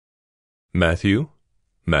Matthew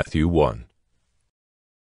 1.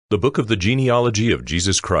 The book of the genealogy of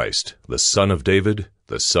Jesus Christ, the son of David,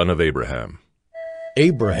 the son of Abraham.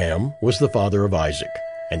 Abraham was the father of Isaac,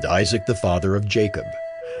 and Isaac the father of Jacob,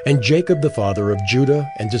 and Jacob the father of Judah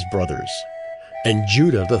and his brothers, and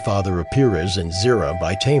Judah the father of Perez and Zerah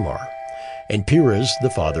by Tamar, and Perez the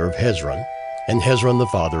father of Hezron, and Hezron the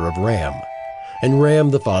father of Ram, and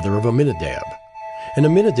Ram the father of Amminadab, and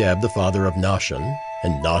Amminadab the father of Nahshon,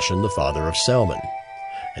 and Nahshon the father of Salmon,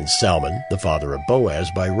 and Salmon the father of Boaz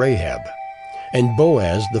by Rahab, and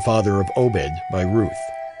Boaz the father of Obed by Ruth,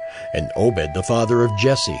 and Obed the father of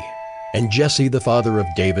Jesse, and Jesse the father of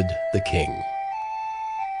David the king.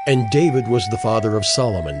 And David was the father of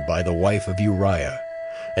Solomon by the wife of Uriah,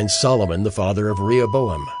 and Solomon the father of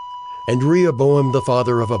Rehoboam, and Rehoboam the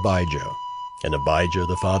father of Abijah, and Abijah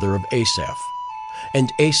the father of Asaph,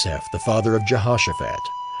 and Asaph the father of Jehoshaphat,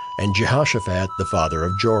 and Jehoshaphat the father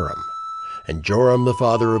of Joram, and Joram the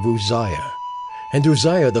father of Uzziah, and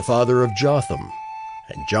Uzziah the father of Jotham,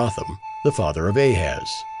 and Jotham the father of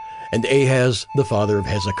Ahaz, and Ahaz the father of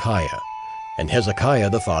Hezekiah, and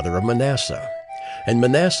Hezekiah the father of Manasseh, and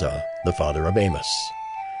Manasseh the father of Amos,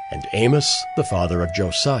 and Amos the father of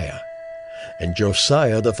Josiah, and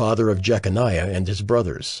Josiah the father of Jeconiah and his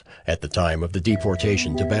brothers, at the time of the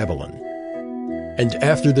deportation to Babylon. And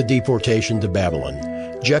after the deportation to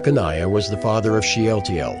Babylon, Jeconiah was the father of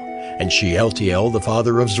Shealtiel, and Shealtiel the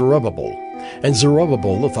father of Zerubbabel, and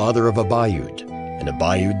Zerubbabel the father of Abiud, and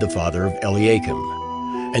Abiud the father of Eliakim,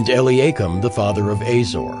 and Eliakim the father of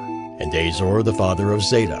Azor, and Azor the father of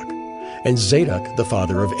Zadok, and Zadok the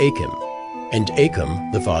father of Achim, and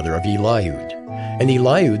Achim the father of Eliud, and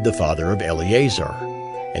Eliud the father of Eleazar,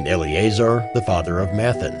 and Eleazar the father of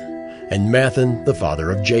Mathan, and Mathan the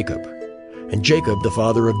father of Jacob, and Jacob the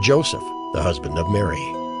father of Joseph, the husband of Mary,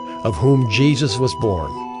 of whom Jesus was born,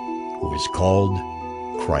 who is called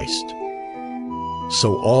Christ.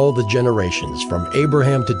 So all the generations from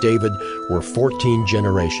Abraham to David were 14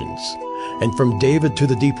 generations, and from David to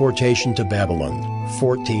the deportation to Babylon,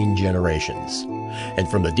 14 generations, and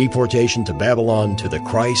from the deportation to Babylon to the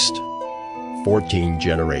Christ, 14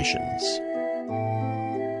 generations.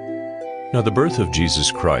 Now the birth of Jesus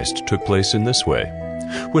Christ took place in this way.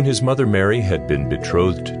 When his mother Mary had been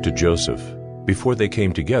betrothed to Joseph, before they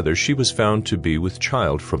came together, she was found to be with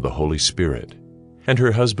child from the Holy Spirit. And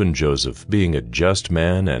her husband Joseph, being a just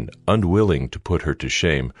man and unwilling to put her to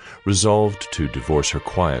shame, resolved to divorce her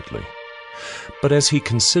quietly. But as he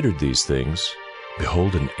considered these things,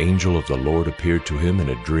 behold, an angel of the Lord appeared to him in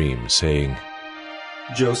a dream, saying,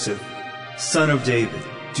 Joseph, son of David,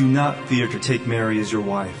 do not fear to take Mary as your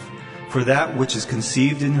wife, for that which is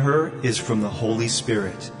conceived in her is from the Holy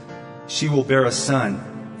Spirit. She will bear a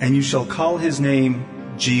son, and you shall call his name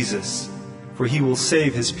Jesus, for he will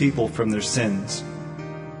save his people from their sins.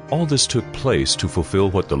 All this took place to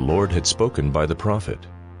fulfill what the Lord had spoken by the prophet.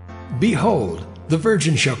 Behold, the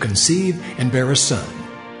virgin shall conceive and bear a son,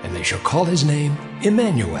 and they shall call his name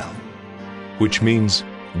Emmanuel, which means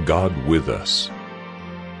God with us.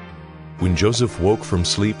 When Joseph woke from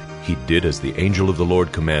sleep, he did as the angel of the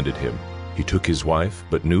Lord commanded him. He took his wife,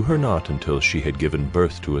 but knew her not until she had given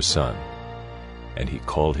birth to a son. And he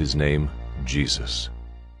called his name Jesus.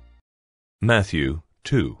 Matthew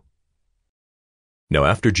 2. Now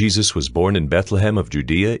after Jesus was born in Bethlehem of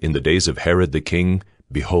Judea in the days of Herod the king,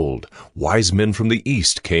 behold, wise men from the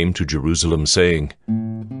east came to Jerusalem, saying,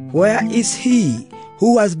 Where is he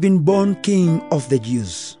who has been born King of the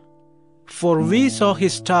Jews? For we saw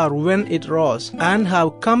his star when it rose, and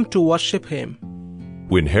have come to worship him.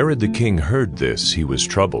 When Herod the king heard this, he was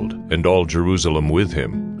troubled, and all Jerusalem with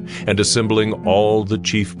him. And assembling all the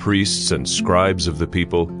chief priests and scribes of the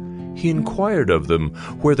people, he inquired of them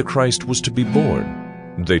where the Christ was to be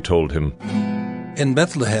born. They told him, In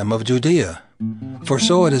Bethlehem of Judea, for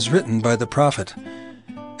so it is written by the prophet,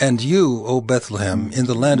 And you, O Bethlehem, in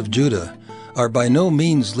the land of Judah, are by no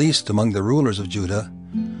means least among the rulers of Judah,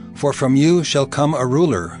 for from you shall come a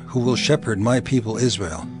ruler who will shepherd my people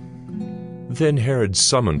Israel. Then Herod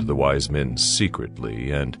summoned the wise men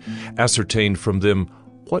secretly, and ascertained from them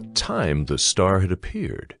what time the star had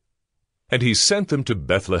appeared. And he sent them to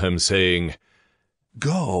Bethlehem, saying,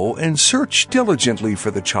 Go and search diligently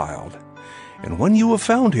for the child, and when you have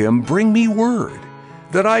found him, bring me word,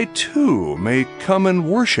 that I too may come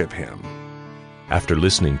and worship him. After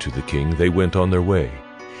listening to the king, they went on their way.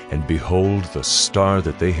 And behold, the star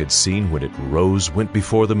that they had seen when it rose went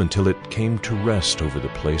before them until it came to rest over the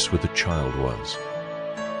place where the child was.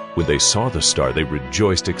 When they saw the star, they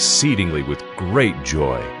rejoiced exceedingly with great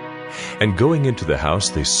joy. And going into the house,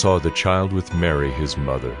 they saw the child with Mary his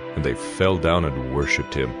mother, and they fell down and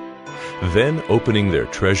worshipped him. Then, opening their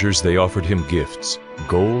treasures, they offered him gifts,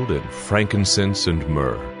 gold and frankincense and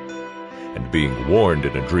myrrh. And being warned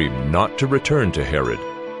in a dream not to return to Herod,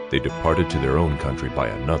 they departed to their own country by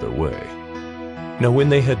another way. Now when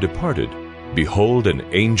they had departed, behold, an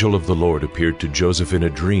angel of the Lord appeared to Joseph in a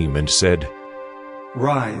dream and said,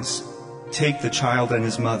 Rise, take the child and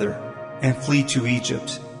his mother, and flee to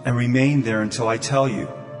Egypt, and remain there until I tell you,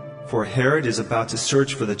 for Herod is about to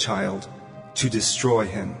search for the child, to destroy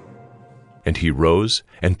him. And he rose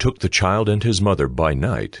and took the child and his mother by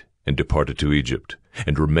night, and departed to Egypt,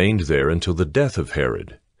 and remained there until the death of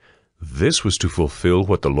Herod. This was to fulfill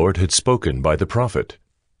what the Lord had spoken by the prophet.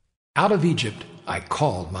 Out of Egypt I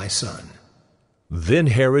called my son. Then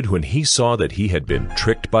Herod, when he saw that he had been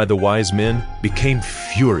tricked by the wise men, became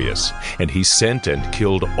furious, and he sent and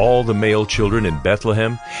killed all the male children in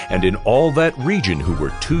Bethlehem and in all that region who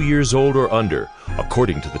were 2 years old or under,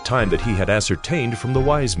 according to the time that he had ascertained from the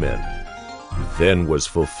wise men. Then was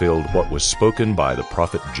fulfilled what was spoken by the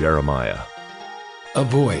prophet Jeremiah. A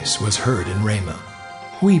voice was heard in Ramah,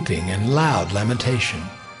 weeping and loud lamentation,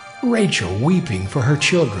 Rachel weeping for her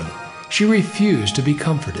children. She refused to be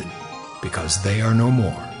comforted, because they are no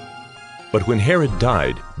more. But when Herod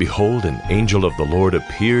died, behold, an angel of the Lord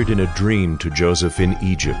appeared in a dream to Joseph in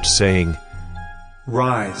Egypt, saying,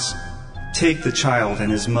 Rise, take the child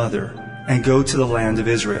and his mother, and go to the land of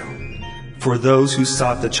Israel, for those who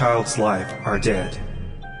sought the child's life are dead.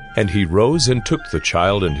 And he rose and took the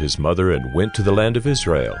child and his mother and went to the land of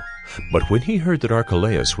Israel. But when he heard that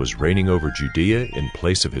Archelaus was reigning over Judea in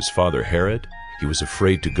place of his father Herod, he was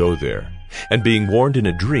afraid to go there. And being warned in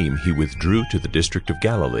a dream, he withdrew to the district of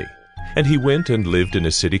Galilee. And he went and lived in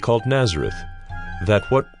a city called Nazareth, that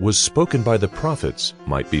what was spoken by the prophets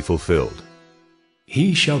might be fulfilled.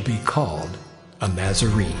 He shall be called a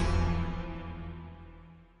Nazarene.